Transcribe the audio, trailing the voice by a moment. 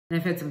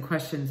I've had some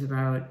questions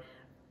about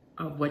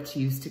what's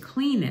used to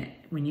clean it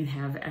when you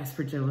have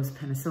Aspergillus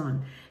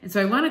penicillium. And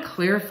so I want to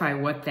clarify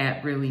what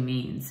that really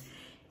means.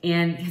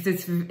 And because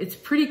it's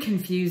pretty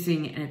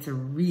confusing and it's a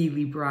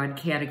really broad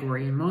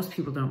category and most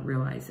people don't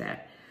realize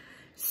that.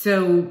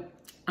 So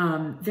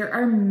there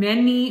are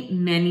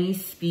many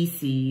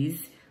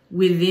species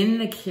within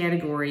the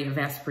category of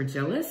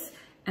Aspergillus,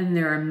 and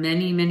there are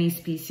many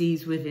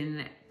species within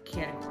that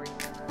category.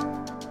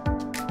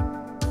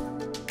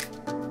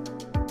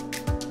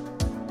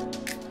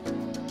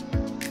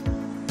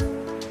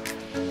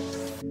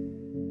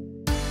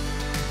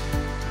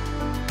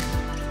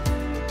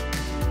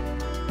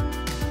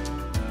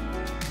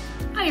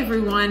 Hi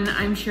everyone,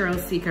 I'm Cheryl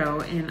Seco,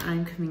 and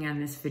I'm coming on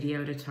this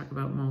video to talk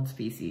about mold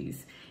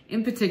species,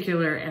 in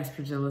particular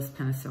Aspergillus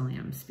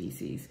penicillium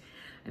species.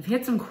 I've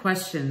had some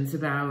questions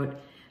about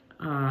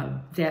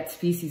that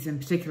species in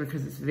particular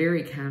because it's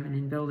very common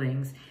in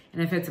buildings,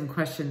 and I've had some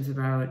questions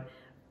about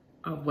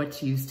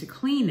what's used to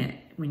clean it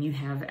when you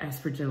have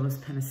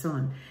Aspergillus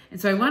penicillium.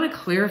 And so I want to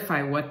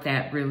clarify what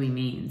that really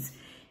means.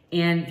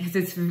 And because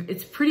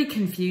it's pretty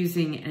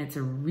confusing and it's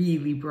a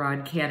really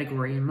broad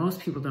category and most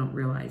people don't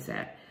realize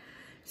that.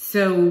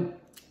 So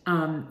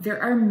there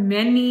are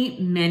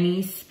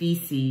many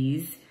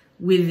species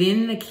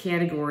within the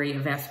category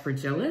of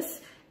Aspergillus,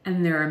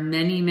 and there are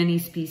many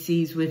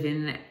species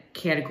within the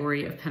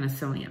category of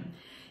Penicillium.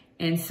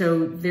 And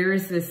so there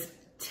is this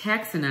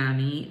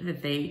taxonomy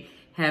that they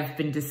have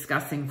been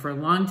discussing for a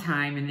long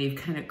time, and they've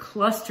kind of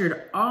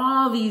clustered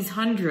all these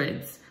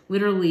hundreds,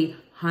 literally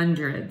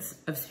hundreds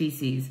of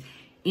species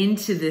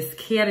into this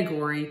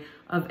category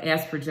of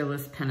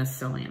Aspergillus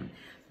penicillium.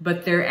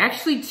 But they're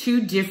actually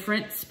two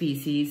different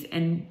species,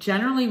 and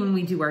generally when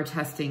we do our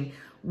testing,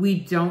 we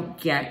don't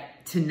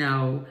get to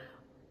know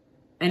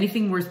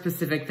anything more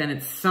specific than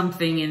it's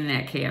something in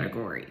that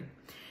category.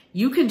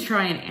 You can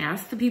try and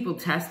ask the people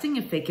testing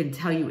if they can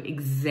tell you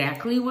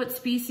exactly what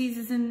species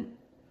is in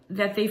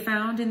that they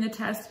found in the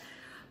test,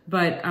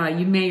 but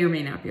you may or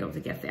may not be able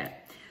to get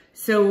that.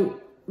 So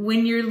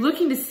when you're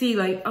looking to see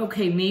like,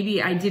 okay,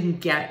 maybe I didn't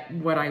get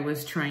what I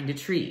was trying to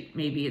treat,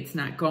 maybe it's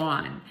not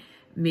gone,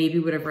 maybe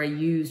whatever I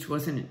used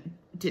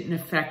didn't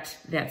affect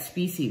that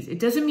species. It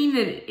doesn't mean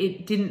that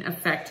it didn't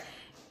affect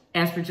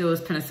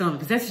Aspergillus penicillium,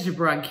 because that's such a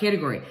broad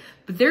category.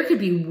 But there could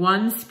be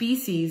one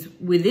species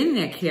within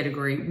that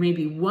category,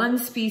 maybe one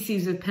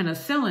species of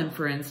penicillin,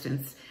 for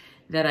instance,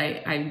 that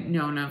I've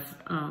known of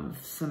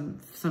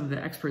some of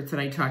the experts that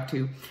I talked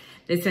to.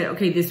 They said,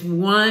 okay, this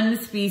one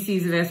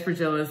species of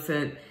Aspergillus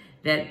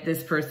that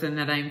this person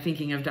that I'm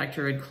thinking of,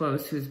 Dr. Ed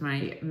Close, who's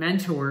my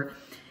mentor,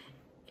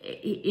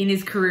 in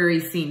his career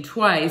he's seen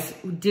twice,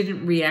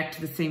 didn't react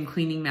to the same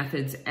cleaning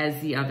methods as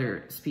the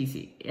other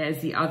species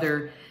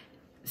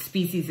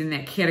in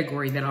that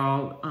category that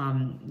all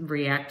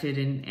reacted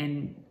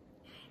and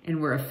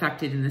were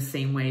affected in the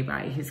same way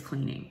by his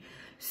cleaning.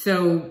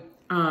 So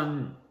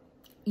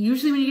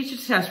usually when you get your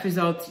test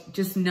results,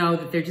 just know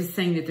that they're just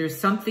saying that there's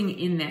something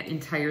in that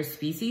entire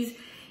species,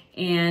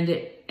 and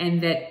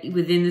that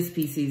within the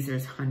species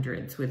there's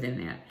hundreds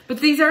within that.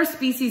 But these are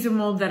species of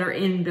mold that are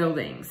in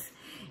buildings.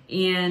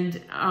 And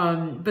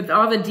but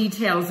all the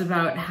details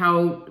about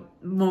how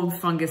mold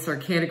fungus are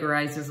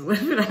categorized is a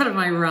little bit out of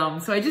my realm.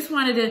 So I just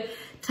wanted to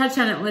touch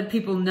on it and let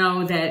people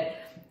know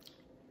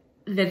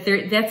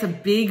that's a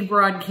big,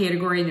 broad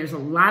category, and there's a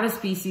lot of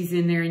species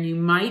in there, and you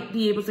might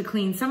be able to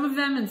clean some of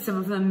them, and some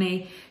of them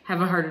may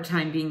have a harder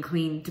time being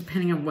cleaned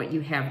depending on what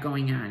you have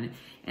going on.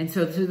 And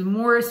so the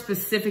more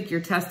specific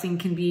your testing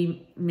can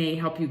be may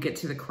help you get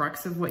to the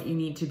crux of what you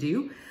need to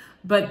do.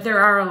 But there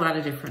are a lot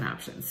of different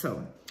options.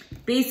 So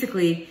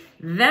basically,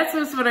 that's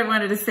just what I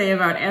wanted to say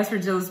about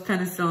Aspergillus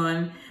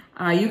penicillium.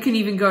 You can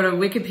even go to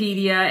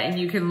Wikipedia and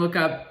you can look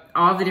up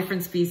all the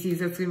different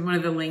species. That's one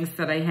of the links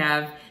that I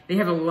have. They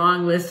have a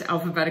long list,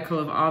 alphabetical,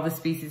 of all the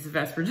species of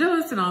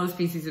Aspergillus and all the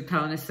species of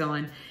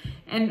penicillin.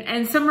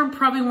 And some are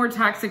probably more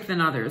toxic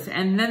than others.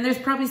 And then there's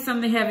probably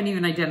some they haven't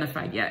even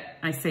identified yet.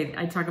 I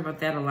talk about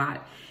that a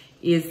lot,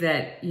 is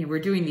that we're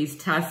doing these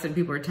tests and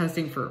people are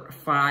testing for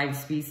 5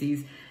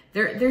 species.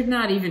 They're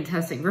not even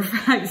testing for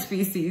 5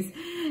 species.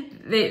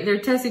 They're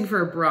testing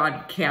for a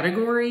broad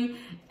category,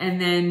 and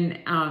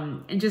then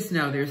and just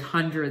know there's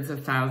hundreds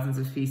of thousands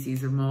of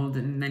species of mold,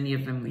 and many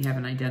of them we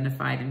haven't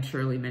identified, and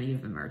surely many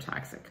of them are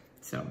toxic.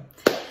 So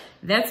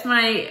that's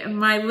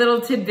my little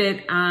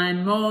tidbit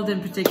on mold,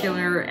 in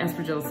particular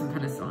Aspergillus and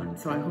penicillin.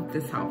 So I hope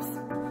this helps.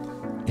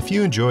 If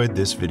you enjoyed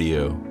this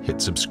video,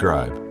 hit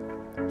subscribe.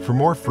 For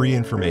more free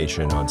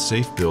information on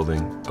safe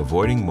building,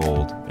 avoiding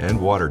mold, and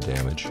water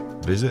damage,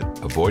 visit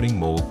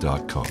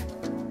avoidingmold.com.